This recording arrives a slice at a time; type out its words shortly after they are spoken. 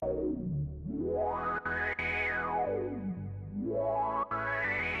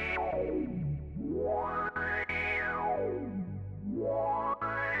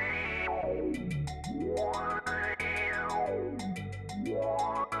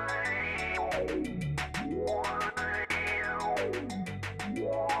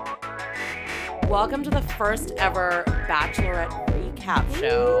Welcome to the first ever Bachelorette recap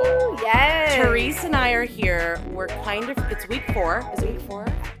show. Ooh, yes. Therese and I are here. We're it's week 4. Is it week 4?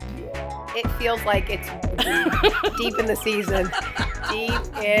 It feels like it's deep in the season.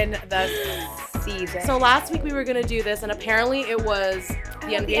 Deep in the season. So last week we were going to do this, and apparently it was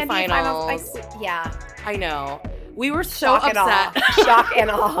the NBA Finals. Yeah. I know. We were so Shock upset. And awe. Shock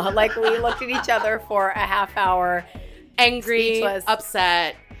and awe. Like, we looked at each other for a half hour. Angry, speechless.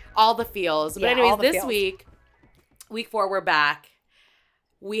 upset, all the feels. But Yeah, anyways, this feels. week 4, we're back.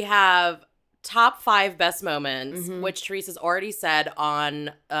 We have top 5 best moments, which Therese has already said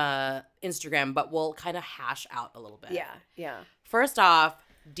on Instagram, but we'll kind of hash out a little bit. Yeah. First off,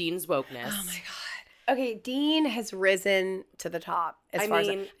 Dean's wokeness. Oh my God. Okay, Dean has risen to the top I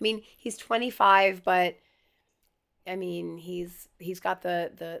mean, he's 25, but I mean, he's got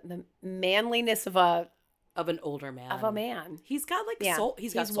the manliness of an older man. Of a man. He's got soul.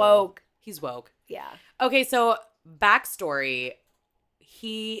 He's got soul. Woke. He's woke. Yeah. Okay, so backstory.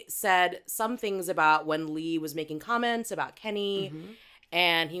 He said some things about when Lee was making comments about Kenny,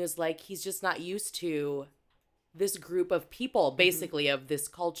 and he was like, he's just not used to this group of people, basically, of this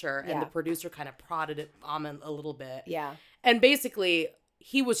culture. And the producer kind of prodded it on him a little bit. Yeah. And basically,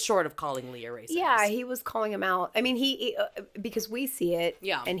 he was short of calling Lee a racist. Yeah, he was calling him out. I mean, he because we see it.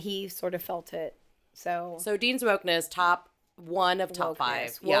 Yeah. And he sort of felt it. So Dean's wokeness, top 1 of top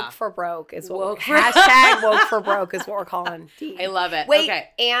 5. Woke for broke is what Woke hashtag woke for broke is what we're calling Dean. I love it. Wait, okay.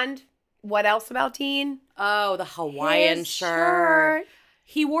 And what else about Dean? Oh, the Hawaiian His shirt.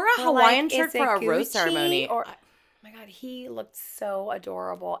 He wore a Hawaiian shirt for a rose ceremony. Oh my God, he looked so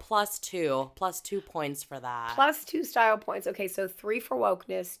adorable. +2 points for that. +2 style points. Okay, so 3 for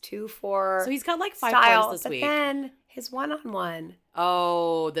wokeness, 2 for So he's got like 5 style, points this week. But then his one-on-one.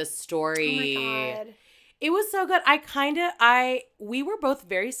 Oh, the story. Oh my God. It was so good. We were both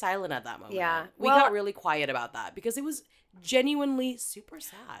very silent at that moment. Yeah. We got really quiet about that because it was genuinely super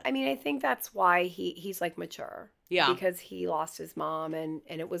sad. I mean, I think that's why he's like mature. Yeah. Because he lost his mom and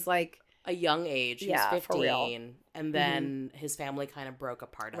it was like a young age. He was 15. for real. And then his family kind of broke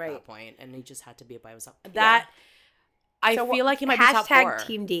apart at that point, and he just had to be by himself. I feel like he might be top 4. Hashtag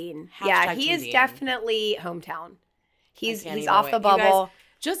Team Dean. Hashtag he Team is Dean. Definitely hometown. He's even off wait. the bubble. Guys,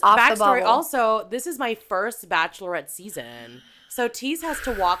 just off backstory. the bubble. Also, this is my first Bachelorette season. So Tease has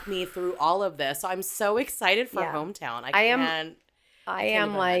to walk me through all of this. So I'm so excited for hometown. I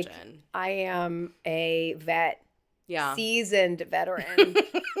am a vet. Yeah. Seasoned veteran.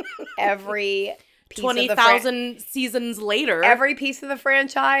 Every piece 20,000 seasons later. Every piece of the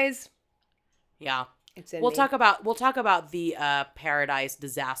franchise. Yeah. It's in we'll me. talk about the Paradise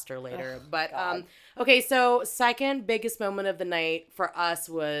disaster later. But okay, so second biggest moment of the night for us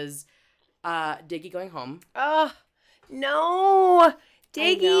was Diggy going home. Oh, no.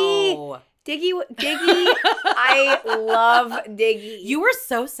 Diggy. Diggy, I love Diggy. You were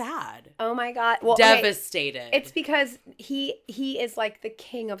so sad. Oh my God. Well, devastated. Okay. It's because he is like the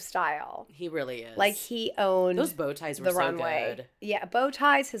king of style. He really is. Like, he owned those bow ties were the so runway. good. Yeah, bow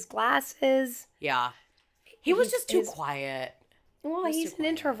ties, his glasses. Yeah. He was just too quiet. Well, he's an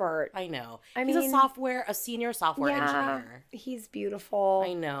introvert. I know. I he's mean, a senior software engineer. He's beautiful.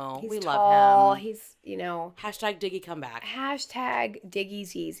 I know. He's we tall. love him. He's, Hashtag Diggy come back. Hashtag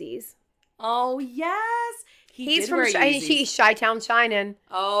Diggy's Yeezys. Oh, yes. He's from Chi-Town Shinin'.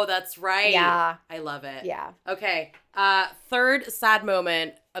 Oh, that's right. Yeah. I love it. Yeah. Okay. Third sad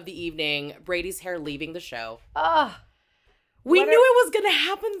moment of the evening, Brady's hair leaving the show. Oh. We knew it was going to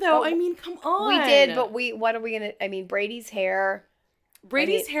happen, though. I mean, come on. We did, but what are we going to... I mean, Brady's hair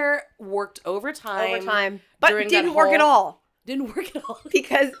hair worked overtime. But didn't work at all. Didn't work at all.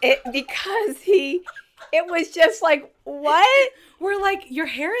 Because it was just like, what? We're like, your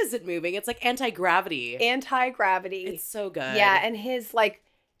hair isn't moving. It's like anti-gravity. Anti-gravity. It's so good. Yeah, and his like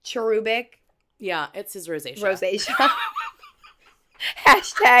cherubic. Yeah, it's his rosacea.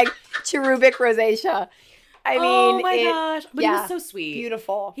 Hashtag cherubic rosacea. I mean, oh my gosh. But he was so sweet.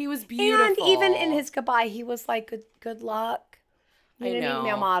 Beautiful. He was beautiful. And even in his goodbye, he was like, good luck. I know.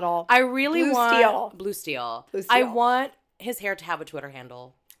 Email model. I really want... Blue Steel. I want his hair to have a Twitter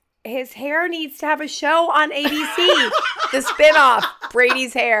handle. His hair needs to have a show on ABC. The spinoff,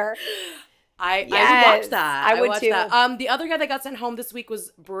 Brady's hair. I would watch that. I would too. That. The other guy that got sent home this week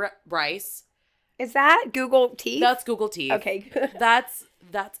was Bryce. Is that Google Teeth? That's Google Teeth. Okay. That's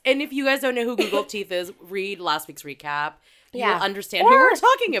and if you guys don't know who Google Teeth is, read last week's recap. You'll understand or who we're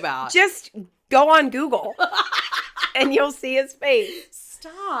talking about. Just go on Google and you'll see his face.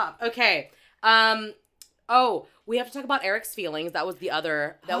 Stop. Okay. Oh, we have to talk about Eric's feelings. That was the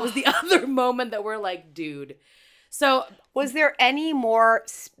other moment that we're like, dude. So was there any more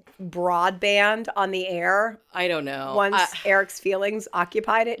broadband on the air? I don't know. Once Eric's feelings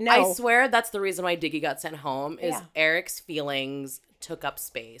occupied it? No. I swear that's the reason why Diggy got sent home is Eric's feelings took up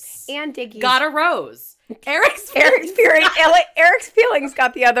space. And Diggy got a rose. Eric's feelings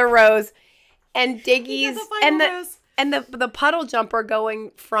got the other rose. And Diggy's and the puddle jumper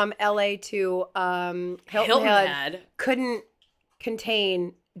going from LA to Hilton Head couldn't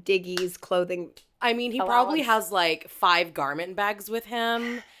contain Diggy's clothing. I mean, he probably has like 5 garment bags with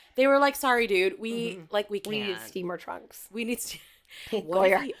him. They were like, "Sorry, dude, we can't. We need steamer trunks. We need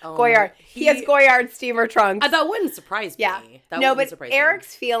Goyard. He has Goyard steamer trunks. That wouldn't surprise me. But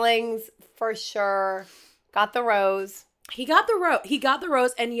Eric's feelings for sure got the rose. He got the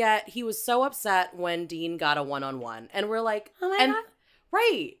rose, and yet he was so upset when Dean got a 1-on-1. And we're like, oh my God.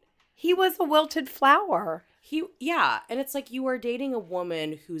 Right. He was a wilted flower. And it's like you are dating a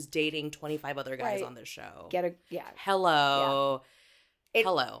woman who's dating 25 other guys on this show. Hello. Yeah.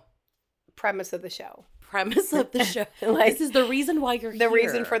 Hello. Premise of the show. Like, this is the reason why you're here. The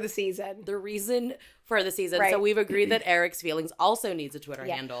reason for the season. Right. So we've agreed that Eric's feelings also needs a Twitter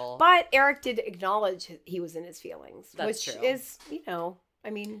handle. But Eric did acknowledge he was in his feelings. That's true. Which is, I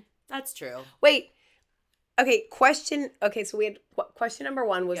mean. That's true. Wait. Okay, so we had question number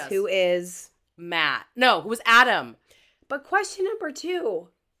 1 was who is Matt. No, who was Adam. But question number 2,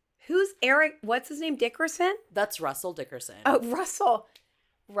 who's Eric? What's his name? Dickerson? That's Russell Dickerson. Oh, Russell.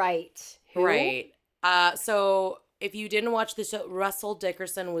 Right. Who? Right. So if you didn't watch the show, Russell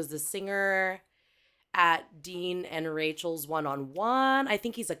Dickerson was the singer at Dean and Rachel's 1-on-1. I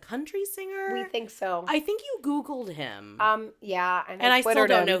think he's a country singer. We think so. I think you Googled him. Yeah. And I still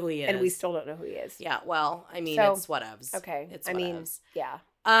don't know who he is. And we still don't know who he is. Yeah, well, I mean, it's whatevs. Okay. It's whatevs. Yeah.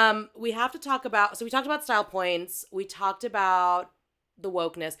 We have to talk about, so we talked about style points. We talked about the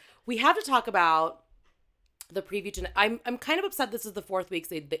wokeness. We have to talk about the preview tonight. I'm kind of upset this is the fourth week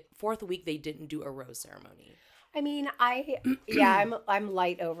they didn't do a rose ceremony. I mean, I'm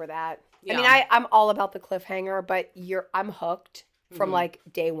light over that. Yeah. I mean, I'm all about the cliffhanger, but I'm hooked from like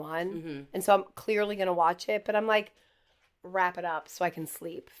day one. And so I'm clearly going to watch it, but I'm like, wrap it up so I can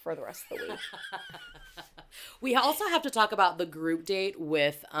sleep for the rest of the week. We also have to talk about the group date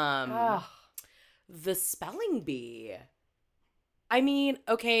with the spelling bee. I mean,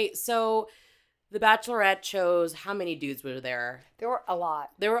 okay, so the Bachelorette chose, how many dudes were there? There were a lot.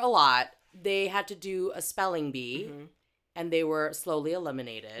 They had to do a spelling bee, and they were slowly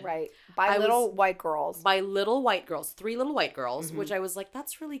eliminated. Right. By little white girls. 3 little white girls, which I was like,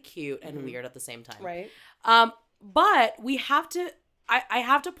 that's really cute and weird at the same time. Right. But we have to, I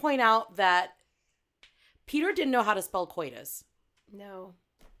have to point out that Peter didn't know how to spell coitus. No.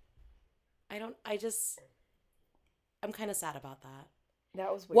 I'm kind of sad about that.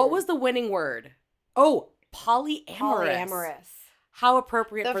 That was weird. What was the winning word? Oh, polyamorous. How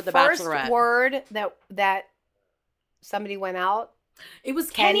appropriate for the Bachelorette. The first word that somebody went out. It was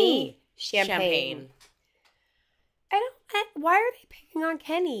Kenny. Champagne. Why are they picking on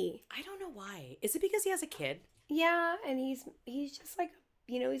Kenny? I don't know why. Is it because he has a kid? Yeah, and he's just like,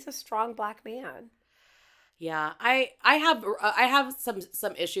 he's a strong black man. Yeah, I have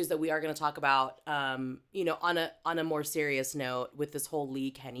some issues that we are going to talk about, on a more serious note with this whole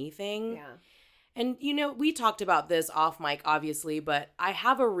Lee Kenny thing. Yeah. And, we talked about this off mic, obviously, but I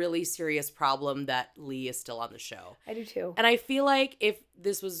have a really serious problem that Lee is still on the show. I do too. And I feel like if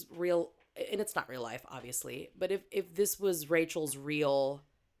this was real, and it's not real life, obviously, but if this was Rachel's real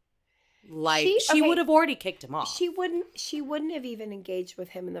life, she would have already kicked him off. She wouldn't have even engaged with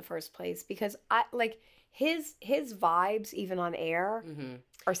him in the first place because his vibes, even on air,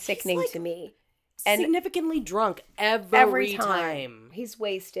 are sickening to me. And significantly drunk every time. He's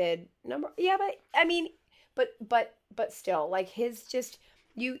wasted. But still, like his just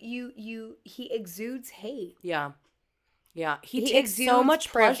he exudes hate. Yeah. He takes so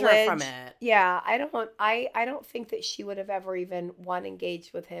much pleasure from it. Yeah, I don't think that she would have ever even, one,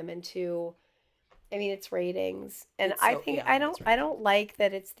 engaged with him, and two, I mean, it's ratings, and I don't like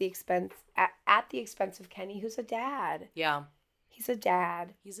that it's at the expense of Kenny, who's a dad. Yeah, he's a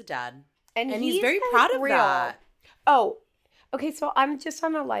dad. And he's very proud of that. Oh, okay. So I'm just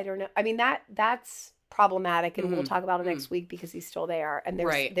on a lighter note. I mean, that's problematic, and we'll talk about it next week because he's still there, and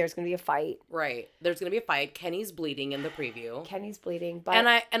there's going to be a fight. Right. There's going to be a fight. Kenny's bleeding in the preview. But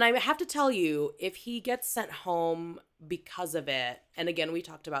and I have to tell you, if he gets sent home because of it, and again, we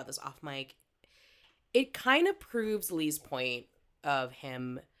talked about this off mic, it kind of proves Lee's point of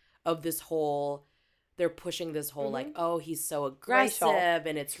this whole. They're pushing this whole like, oh, he's so aggressive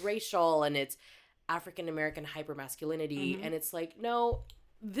and it's racial and it's, African American hypermasculinity. And it's like, no,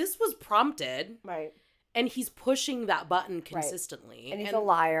 this was prompted. Right. And he's pushing that button consistently. Right. And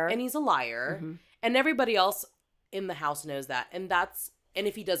he's a liar. And everybody else in the house knows that. And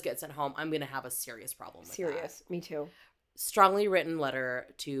if he does get sent home, I'm going to have a serious problem with that. Me too. Strongly written letter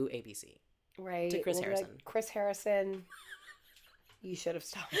to ABC. Right. To Chris Harrison. Chris Harrison, you should have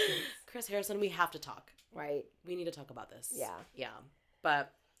stopped this. Chris Harrison, we have to talk. Right. We need to talk about this. Yeah. Yeah.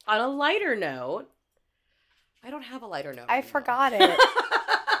 But on a lighter note, I don't have a lighter note. I forgot it.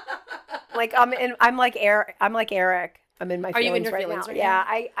 Like I'm like Eric. I'm in my feelings. Are you in your feelings right now? Yeah.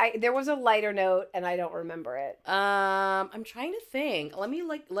 I there was a lighter note and I don't remember it. I'm trying to think. Let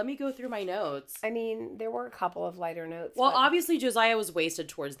me go through my notes. I mean, there were a couple of lighter notes. Well, obviously Josiah was wasted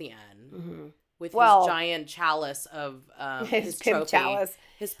towards the end with his giant chalice of his pimp trophy. Chalice.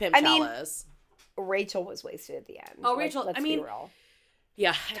 His pimp chalice. Rachel was wasted at the end. Oh, Rachel. Let's be real.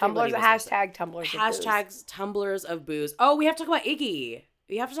 Yeah. Tumblers. Hashtag tumblers. Hashtags tumblers of booze. Oh, we have to talk about Iggy.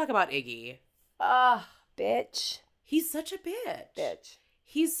 We have to talk about Iggy. Bitch. He's such a bitch.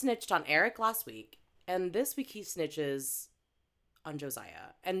 He snitched on Eric last week, and this week he snitches on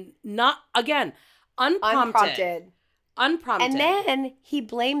Josiah. And not, again, unprompted. And then he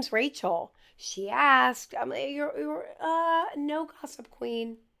blames Rachel. She asked, I'm like, you're no gossip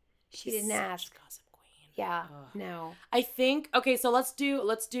queen. She didn't ask. Gossip queen. Yeah, no. I think, okay, so let's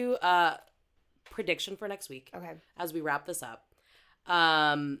do a prediction for next week. Okay. As we wrap this up.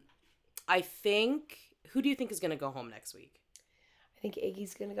 I think, who do you think is going to go home next week? I think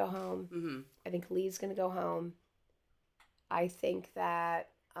Iggy's going to go home. Mm-hmm. I think Lee's going to go home. I think that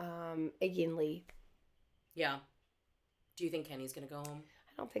Iggy and Lee. Yeah. Do you think Kenny's going to go home?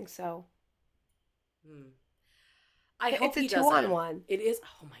 I don't think so. I hope it's a 2-on-1. It is.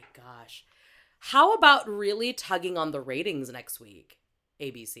 Oh my gosh. How about really tugging on the ratings next week,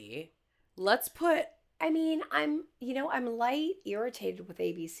 ABC? Let's put... I mean, I'm light irritated with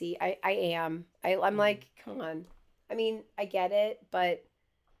ABC. I am. I'm like, come on. I mean, I get it, but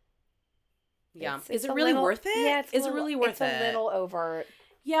yeah, is it really worth it? Yeah, is it really worth it? It's a little over.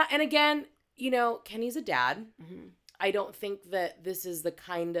 Yeah, and again, Kenny's a dad. Mm-hmm. I don't think that this is the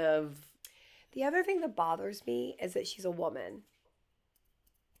kind of. The other thing that bothers me is that she's a woman.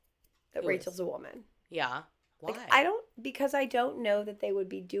 That Rachel's a woman. Yeah. Why? Because I don't know that they would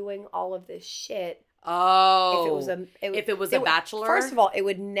be doing all of this shit. Oh, if it was a bachelor. First of all, it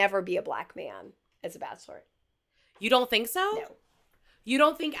would never be a black man as a bachelor. You don't think so? No. You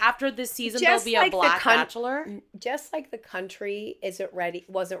don't think after this season there'll be a black bachelor? Just like the country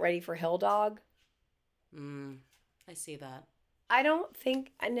wasn't ready for Hill Dog. I see that. I don't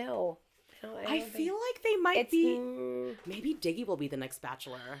think I know. I feel like they might be. Maybe Diggy will be the next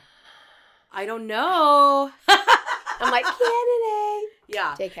bachelor. I don't know. I'm like, candidate.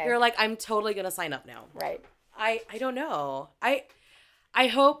 Yeah. JK. You're like, I'm totally going to sign up now. Right. I don't know. I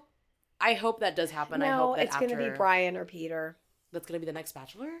hope that does happen. No, I hope that it's going to be Brian or Peter. That's going to be the next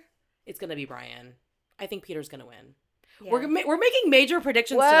bachelor? It's going to be Brian. I think Peter's going to win. Yeah. We're making major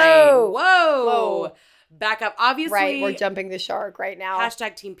predictions tonight. Whoa. Back up. Obviously. Right. We're jumping the shark right now.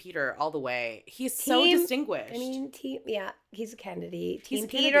 Hashtag Team Peter all the way. He's so distinguished. I mean, he's a Kennedy. He's Team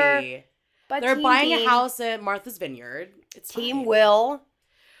Peter. Kennedy. But they're buying a house at Martha's Vineyard. It's Team fine. Will.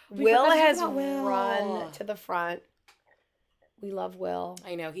 Will has run to the front. We love Will.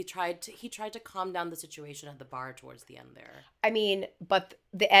 I know. He tried to calm down the situation at the bar towards the end there. I mean, but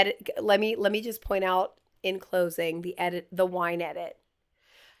the edit. Let me just point out in closing the wine edit.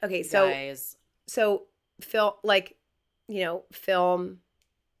 Okay, so film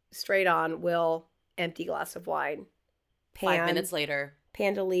straight on. Will empty glass of wine. 5 minutes later.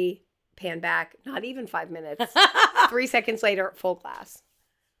 Pan to Lee. Pan back, not even 5 minutes. 3 seconds later, full glass.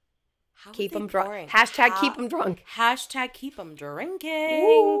 Keep them drunk. Hashtag keep them drunk. Hashtag keep them drinking.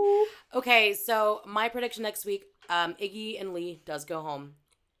 Woo. Okay, so my prediction next week, Iggy and Lee does go home.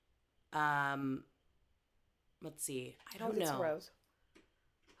 Let's see. I don't know. Who gets a rose?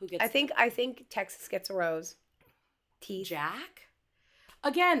 I think Texas gets a rose. Jack?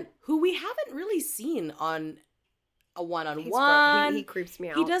 Again, who we haven't really seen on a one-on-one. He creeps me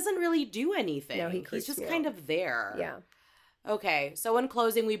out. He doesn't really do anything. No, he's just kind of there. Yeah. Okay, so in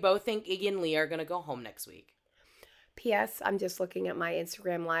closing, we both think Iggy and Lee are going to go home next week. P.S. I'm just looking at my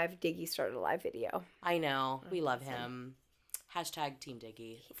Instagram live. Diggy started a live video. I know. We love him. Hashtag Team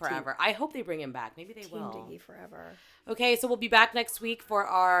Diggy forever. I hope they bring him back. Maybe they will. Team Diggy forever. Okay, so we'll be back next week for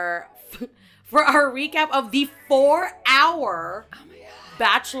our recap of the 4-hour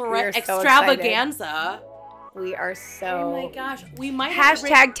Bachelorette extravaganza. Excited. We are so. Oh my gosh. We might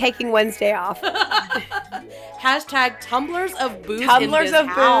hashtag taking Wednesday off. Hashtag tumblers of booze. Tumblers in this of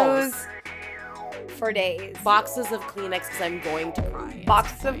house. booze. for days. Boxes of Kleenex because I'm going to cry.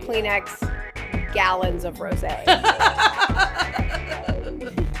 Boxes of Kleenex, gallons of rosé.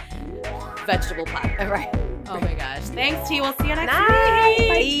 Vegetable platter. Right. Oh my gosh. Thanks, T. We'll see you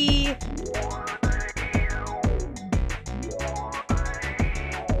next week. Bye.